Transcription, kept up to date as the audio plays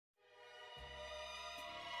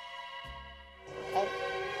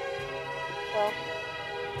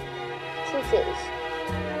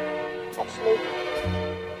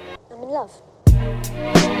stuff.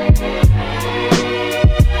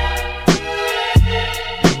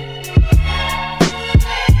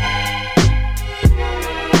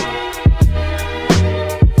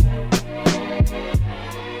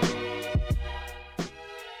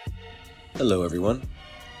 Hello everyone,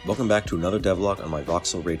 welcome back to another devlog on my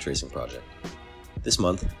VOXEL ray tracing project. This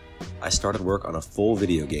month, I started work on a full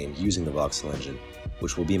video game using the VOXEL engine,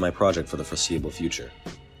 which will be my project for the foreseeable future.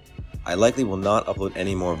 I likely will not upload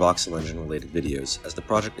any more VOXEL engine related videos as the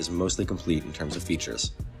project is mostly complete in terms of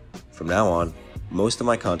features. From now on, most of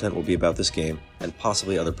my content will be about this game and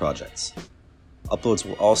possibly other projects. Uploads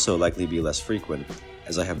will also likely be less frequent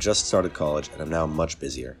as I have just started college and am now much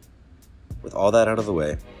busier. With all that out of the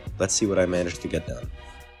way, let's see what I managed to get done.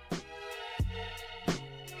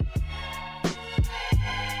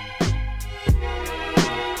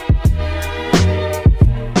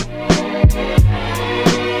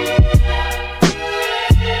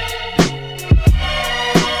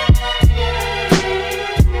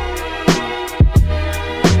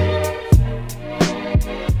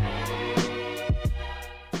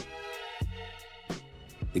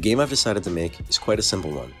 The game I've decided to make is quite a simple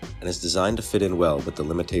one, and is designed to fit in well with the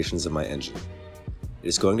limitations of my engine. It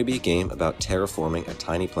is going to be a game about terraforming a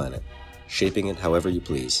tiny planet, shaping it however you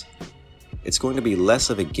please. It's going to be less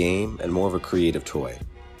of a game and more of a creative toy.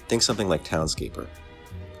 Think something like Townscaper.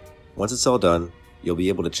 Once it's all done, you'll be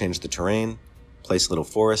able to change the terrain, place little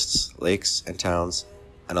forests, lakes, and towns,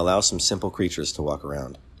 and allow some simple creatures to walk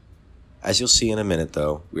around. As you'll see in a minute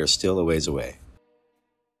though, we are still a ways away.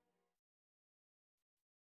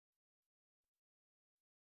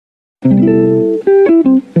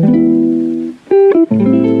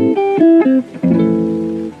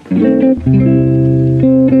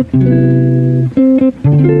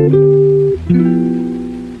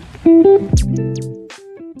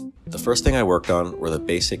 The first thing I worked on were the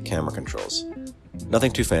basic camera controls.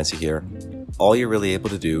 Nothing too fancy here. All you're really able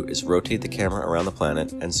to do is rotate the camera around the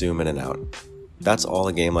planet and zoom in and out. That's all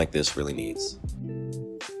a game like this really needs.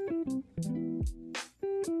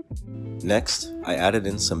 Next, I added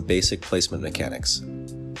in some basic placement mechanics.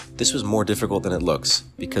 This was more difficult than it looks,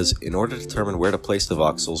 because in order to determine where to place the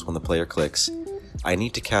voxels when the player clicks, I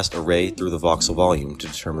need to cast a ray through the voxel volume to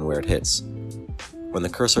determine where it hits. When the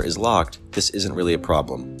cursor is locked, this isn't really a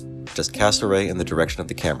problem. Just cast a ray in the direction of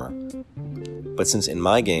the camera. But since in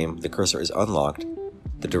my game the cursor is unlocked,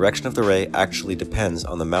 the direction of the ray actually depends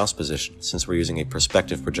on the mouse position since we're using a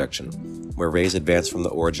perspective projection, where rays advance from the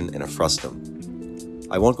origin in a frustum.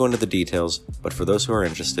 I won't go into the details, but for those who are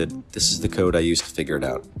interested, this is the code I used to figure it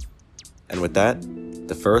out. And with that,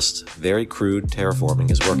 the first, very crude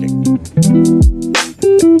terraforming is working.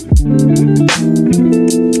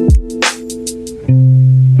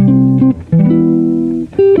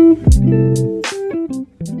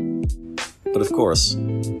 But of course,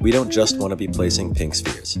 we don't just want to be placing pink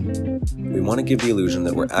spheres. We want to give the illusion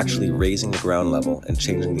that we're actually raising the ground level and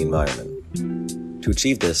changing the environment. To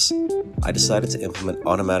achieve this, I decided to implement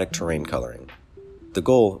automatic terrain coloring. The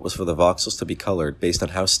goal was for the voxels to be colored based on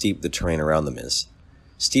how steep the terrain around them is.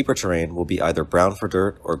 Steeper terrain will be either brown for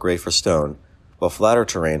dirt or gray for stone, while flatter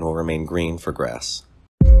terrain will remain green for grass.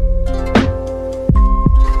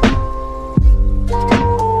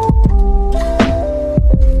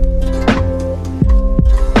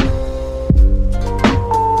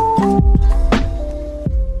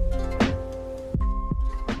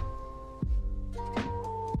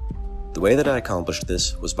 The way that I accomplished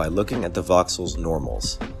this was by looking at the voxel's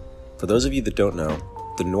normals. For those of you that don't know,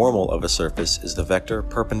 the normal of a surface is the vector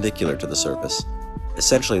perpendicular to the surface,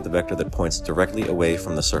 essentially the vector that points directly away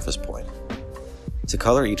from the surface point. To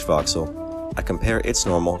color each voxel, I compare its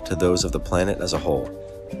normal to those of the planet as a whole.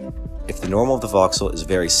 If the normal of the voxel is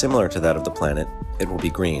very similar to that of the planet, it will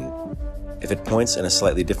be green. If it points in a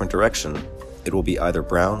slightly different direction, it will be either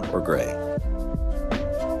brown or gray.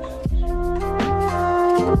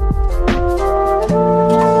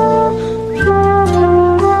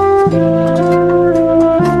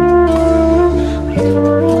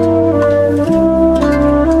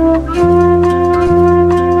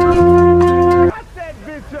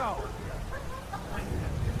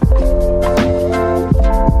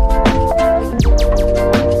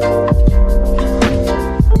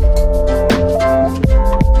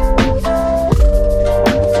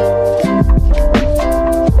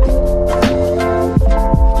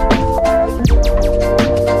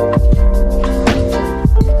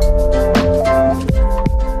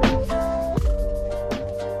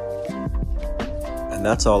 And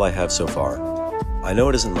that's all I have so far. I know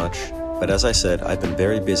it isn't much, but as I said, I've been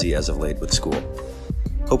very busy as of late with school.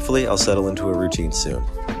 Hopefully I'll settle into a routine soon.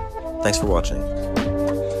 Thanks for watching.